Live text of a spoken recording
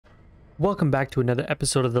Welcome back to another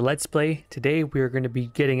episode of the Let's Play. Today we are going to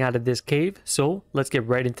be getting out of this cave, so let's get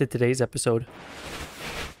right into today's episode.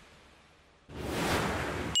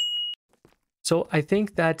 So I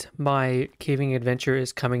think that my caving adventure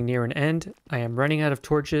is coming near an end. I am running out of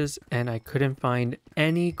torches and I couldn't find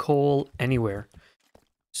any coal anywhere.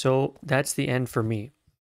 So that's the end for me.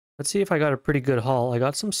 Let's see if I got a pretty good haul. I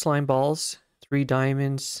got some slime balls, 3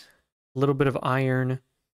 diamonds, a little bit of iron.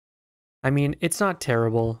 I mean, it's not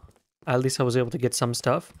terrible. At least I was able to get some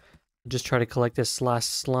stuff. I'll just try to collect this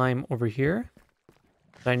last slime over here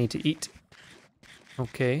that I need to eat.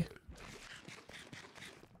 Okay.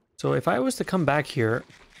 So if I was to come back here,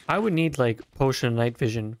 I would need like potion of night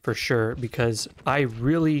vision for sure, because I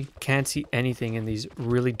really can't see anything in these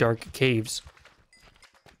really dark caves.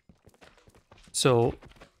 So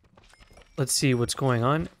let's see what's going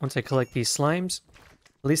on once I collect these slimes.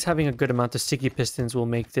 At least having a good amount of sticky pistons will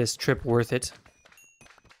make this trip worth it.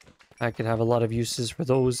 I could have a lot of uses for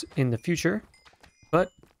those in the future, but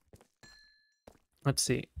let's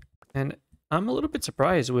see. And I'm a little bit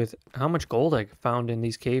surprised with how much gold I found in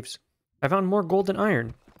these caves. I found more gold than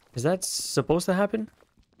iron. Is that supposed to happen?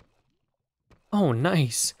 Oh,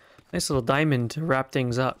 nice. Nice little diamond to wrap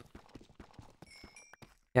things up.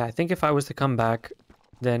 Yeah, I think if I was to come back,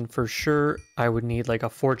 then for sure I would need like a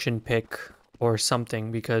fortune pick or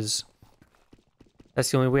something, because that's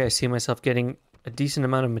the only way I see myself getting a decent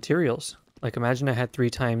amount of materials. Like, imagine I had 3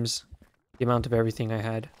 times the amount of everything I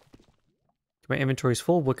had. My inventory's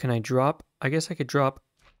full. What can I drop? I guess I could drop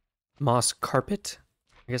moss carpet.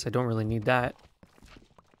 I guess I don't really need that.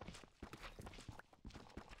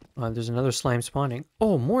 There's another slime spawning.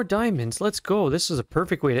 Oh, more diamonds. Let's go. This is a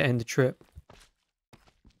perfect way to end the trip.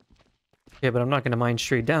 Yeah, but I'm not going to mine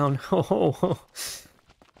straight down. Oh,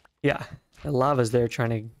 yeah, the lava's there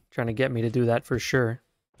trying to get me to do that for sure.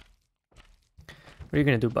 What are you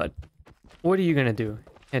gonna do, bud? What are you gonna do?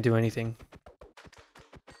 Can't do anything.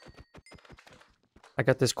 I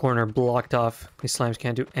got this corner blocked off. These slimes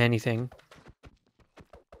can't do anything.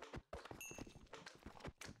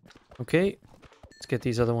 Okay, let's get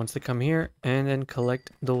these other ones to come here and then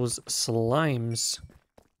collect those slimes.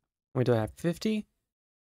 Wait, do I have 50?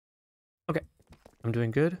 Okay, I'm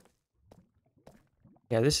doing good.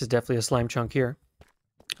 Yeah, this is definitely a slime chunk here.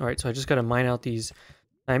 Alright, so I just gotta mine out these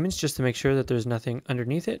diamonds just to make sure that there's nothing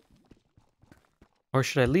underneath it. Or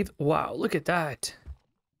should I leave? Wow, look at that.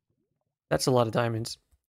 That's a lot of diamonds.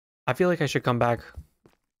 I feel like I should come back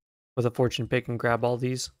with a fortune pick and grab all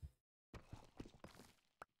these.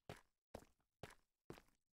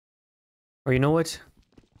 Or you know what?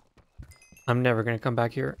 I'm never going to come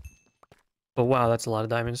back here. But wow, that's a lot of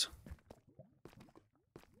diamonds.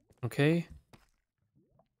 Okay.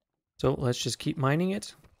 So let's just keep mining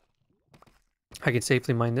it. I could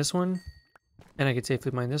safely mine this one. And I could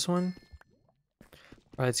safely mine this one.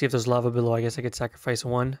 Alright, let's see if there's lava below. I guess I could sacrifice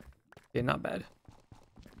 1. Yeah, not bad.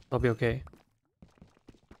 I'll be okay.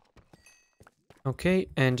 Okay,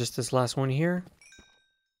 and just this last one here.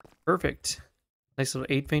 Perfect. Nice little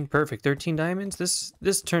 8 vein. Perfect. 13 diamonds.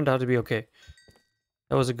 This turned out to be okay.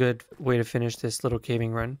 That was a good way to finish this little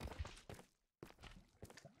caving run.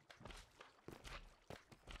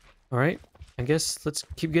 Alright, I guess let's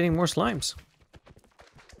keep getting more slimes.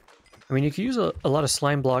 I mean, you could use a lot of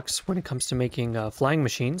slime blocks when it comes to making flying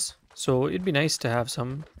machines, so it'd be nice to have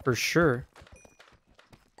some for sure.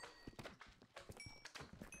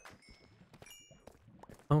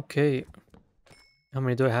 Okay, how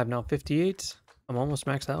many do I have now? 58? I'm almost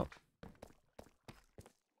maxed out.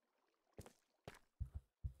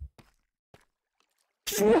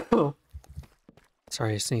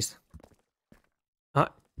 Sorry, I sneezed.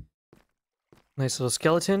 Nice little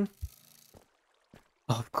skeleton.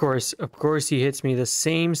 Oh, of course he hits me the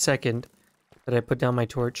same second that I put down my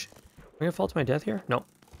torch. Am I gonna fall to my death here? No.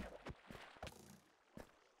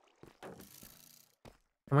 How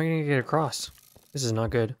am I gonna get across? This is not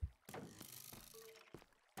good.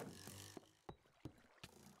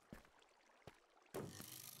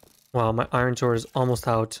 Wow, my iron sword is almost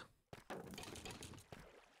out.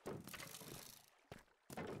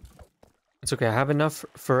 It's okay, I have enough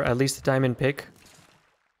for at least a diamond pick.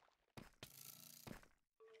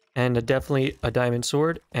 And definitely a diamond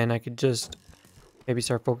sword, and I could just maybe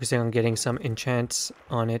start focusing on getting some enchants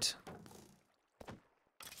on it.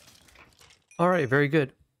 Alright, very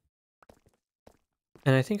good.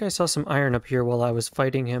 And I think I saw some iron up here while I was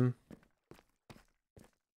fighting him.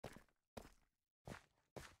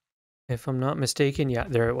 If I'm not mistaken, yeah,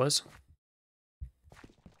 there it was.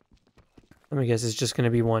 Let me guess, it's just going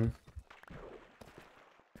to be 1.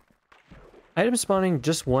 Item spawning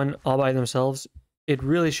just 1 all by themselves, it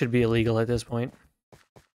really should be illegal at this point.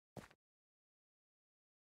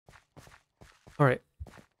 Alright,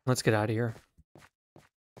 let's get out of here.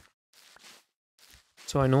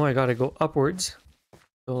 So I know I gotta go upwards.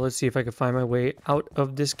 So let's see if I can find my way out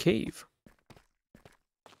of this cave.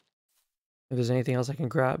 If there's anything else I can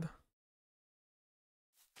grab.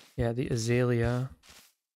 Yeah, the azalea.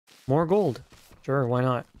 More gold. Sure, why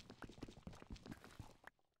not?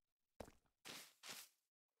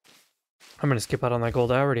 I'm gonna skip out on that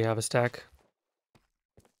gold. I already have a stack.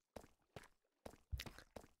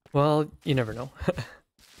 Well, you never know.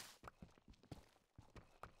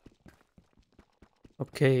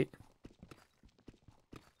 Okay.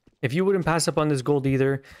 If you wouldn't pass up on this gold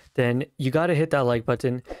either, then you gotta hit that like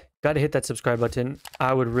button. Gotta hit that subscribe button.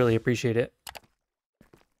 I would really appreciate it.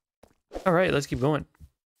 Alright, let's keep going.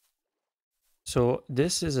 So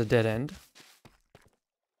this is a dead end.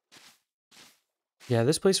 Yeah,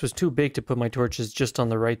 this place was too big to put my torches just on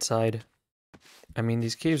the right side. I mean,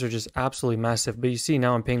 these caves are just absolutely massive. But you see,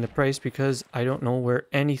 now I'm paying the price because I don't know where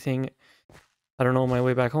anything... I don't know my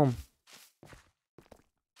way back home.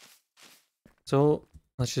 So,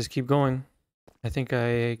 let's just keep going. I think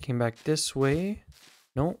I came back this way.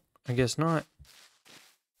 No, I guess not.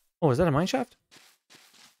 Oh, is that a mine shaft?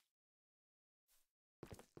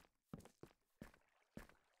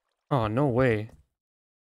 Oh, no way.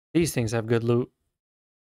 These things have good loot.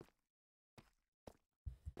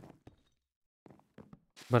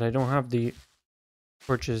 But I don't have the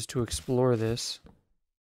torches to explore this.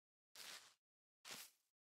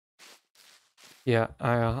 Yeah,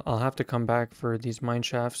 I'll have to come back for these mine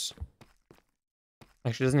shafts.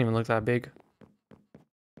 Actually, it doesn't even look that big.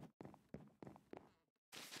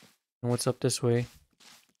 And what's up this way?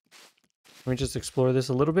 Let me just explore this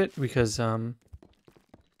a little bit because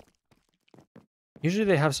usually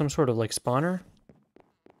they have some sort of like spawner.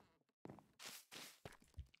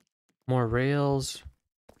 More rails.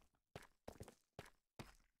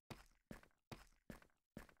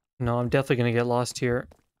 No, I'm definitely gonna get lost here.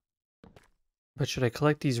 But should I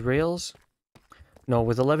collect these rails? No,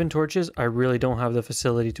 with 11 torches, I really don't have the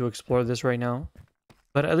facility to explore this right now.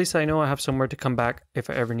 But at least I know I have somewhere to come back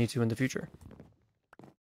if I ever need to in the future.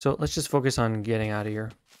 So let's just focus on getting out of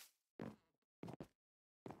here.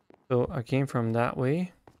 So I came from that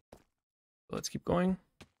way. Let's keep going.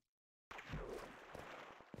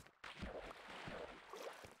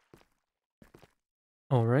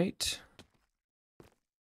 All right.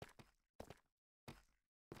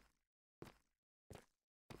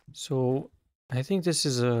 So I think this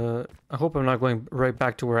is a... I hope I'm not going right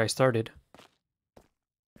back to where I started.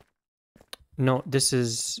 No, this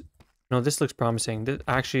is... No, this looks promising.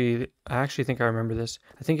 I actually think I remember this.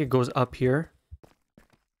 I think it goes up here.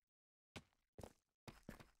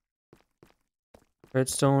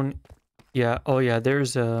 Redstone. Yeah, oh yeah,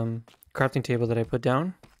 there's a crafting table that I put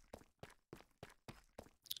down.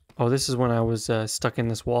 Oh, this is when I was stuck in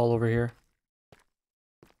this wall over here.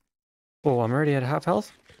 Oh, I'm already at half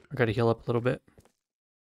health. I gotta heal up a little bit.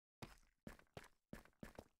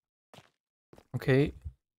 Okay.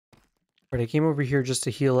 Right, I came over here just to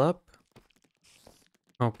heal up.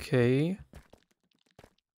 Okay.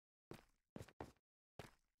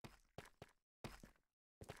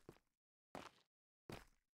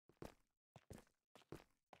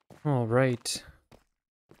 All right.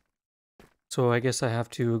 So I guess I have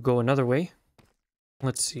to go another way.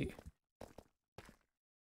 Let's see.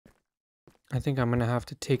 I think I'm gonna have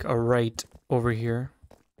to take a right over here.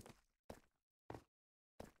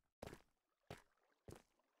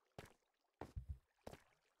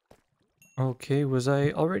 Okay, was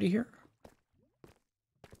I already here?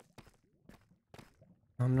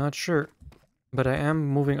 I'm not sure. But I am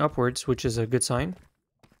moving upwards, which is a good sign.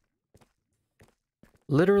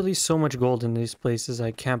 Literally so much gold in these places,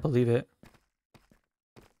 I can't believe it.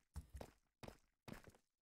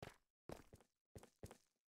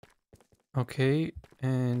 Okay,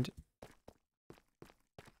 and...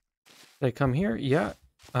 Did I come here? Yeah,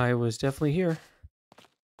 I was definitely here.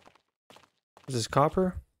 Is this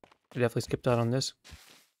copper? I definitely skipped out on this.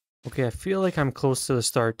 Okay, I feel like I'm close to the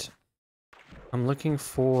start. I'm looking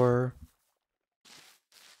for...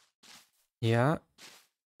 Yeah.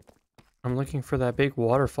 I'm looking for that big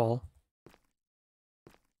waterfall.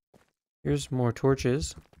 Here's more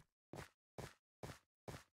torches.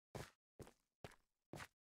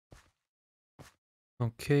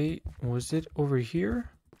 Okay, was it over here?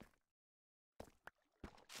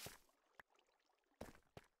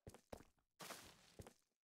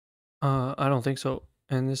 I don't think so.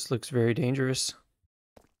 And this looks very dangerous.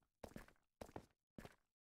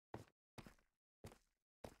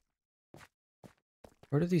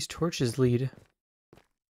 Where do these torches lead?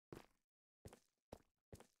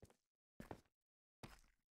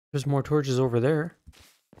 There's more torches over there.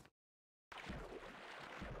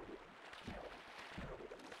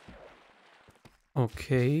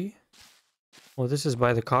 Okay. Well, this is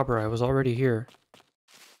by the copper. I was already here.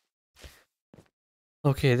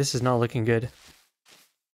 Okay, this is not looking good.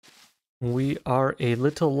 We are a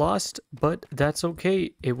little lost, but that's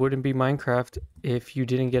okay. It wouldn't be Minecraft if you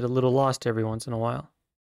didn't get a little lost every once in a while.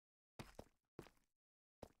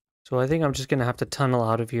 So I think I'm just gonna have to tunnel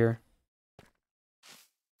out of here.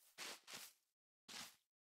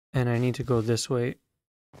 And I need to go this way.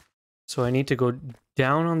 So I need to go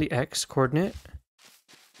down on the X coordinate.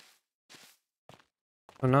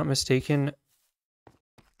 If I'm not mistaken,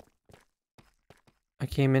 I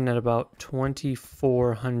came in at about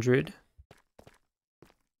 2400.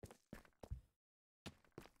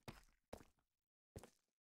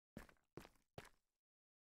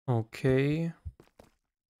 Okay.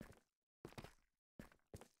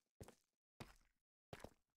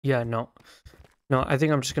 Yeah, no. No, I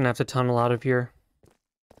think I'm just gonna have to tunnel out of here.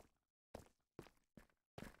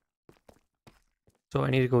 So I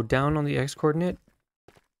need to go down on the X coordinate.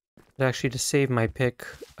 But actually, to save my pick,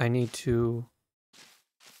 I need to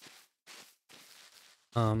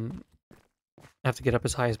have to get up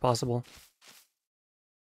as high as possible.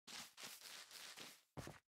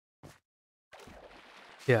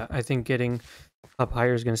 Yeah, I think getting up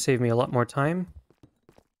higher is going to save me a lot more time.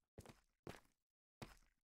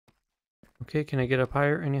 Okay, can I get up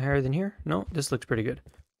higher? Any higher than here? No, this looks pretty good.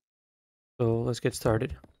 So let's get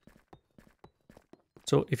started.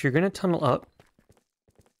 So if you're going to tunnel up,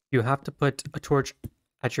 you have to put a torch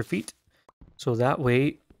at your feet. So that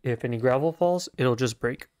way, if any gravel falls, it'll just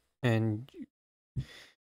break and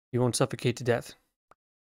you won't suffocate to death.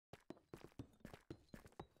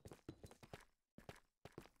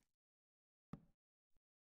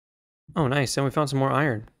 Oh, nice. And we found some more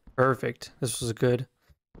iron. Perfect. This was good.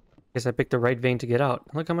 Guess I picked the right vein to get out.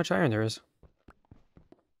 Look how much iron there is.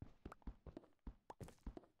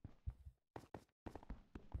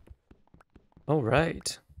 All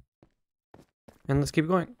right. And let's keep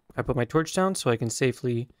going. I put my torch down so I can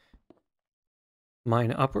safely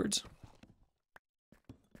mine upwards.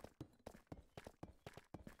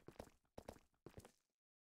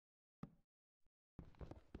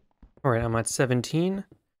 All right, I'm at 17.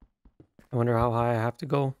 I wonder how high I have to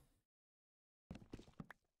go.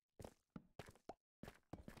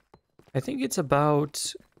 I think it's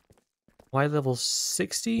about Y level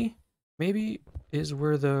 60, maybe, is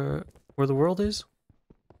where the world is.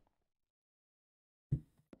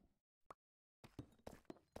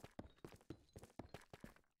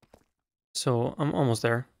 So I'm almost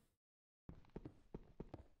there.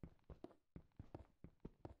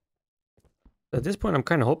 At this point, I'm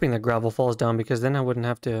kind of hoping that gravel falls down because then I wouldn't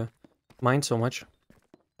have to mine so much.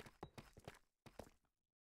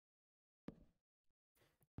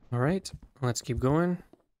 All right, let's keep going.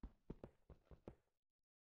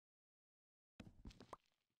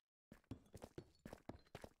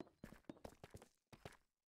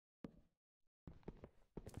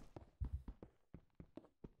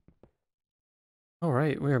 All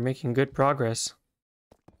right, we are making good progress.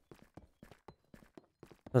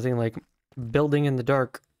 Nothing like building in the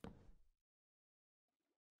dark.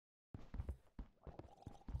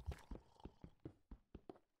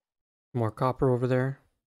 More copper over there.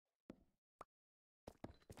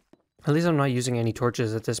 At least I'm not using any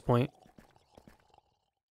torches at this point.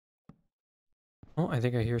 Oh, I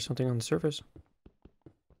think I hear something on the surface.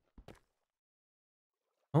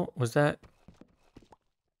 Oh, was that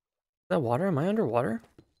water? Am I underwater?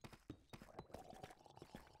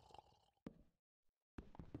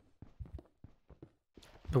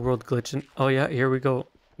 The world glitching. Oh yeah, here we go.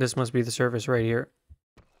 This must be the surface right here.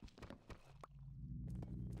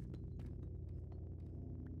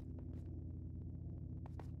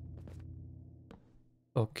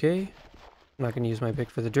 Okay. I'm not going to use my pick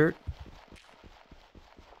for the dirt.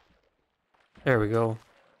 There we go.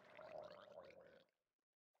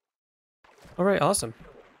 Alright, awesome.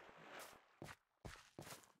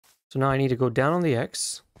 So now I need to go down on the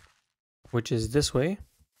X, which is this way.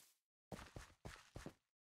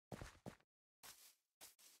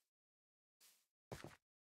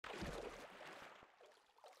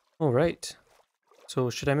 Alright. So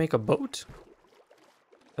should I make a boat?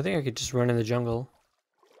 I think I could just run in the jungle.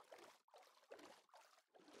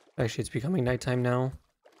 Actually, it's becoming nighttime now,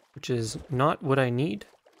 which is not what I need,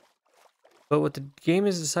 but what the game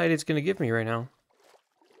has decided it's going to give me right now.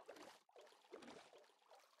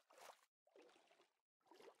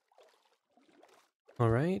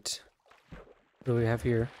 Alright. What do we have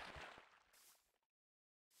here?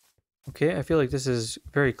 Okay, I feel like this is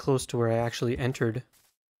very close to where I actually entered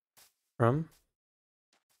from?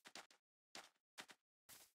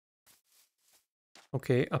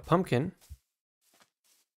 Okay, a pumpkin.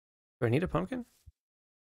 Do I need a pumpkin?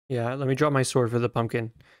 Yeah, let me drop my sword for the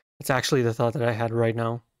pumpkin. It's actually the thought that I had right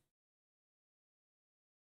now.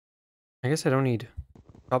 I guess I don't need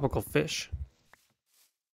tropical fish.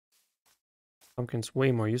 Pumpkin's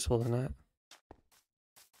way more useful than that.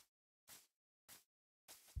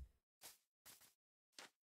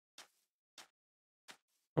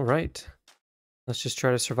 Alright. Let's just try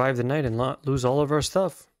to survive the night and not lose all of our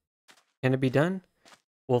stuff. Can it be done?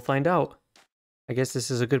 We'll find out. I guess this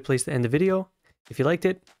is a good place to end the video. If you liked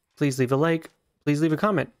it, please leave a like. Please leave a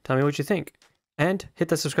comment. Tell me what you think. And hit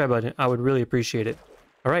that subscribe button. I would really appreciate it.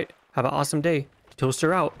 Alright, have an awesome day.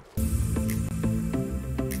 Toaster out.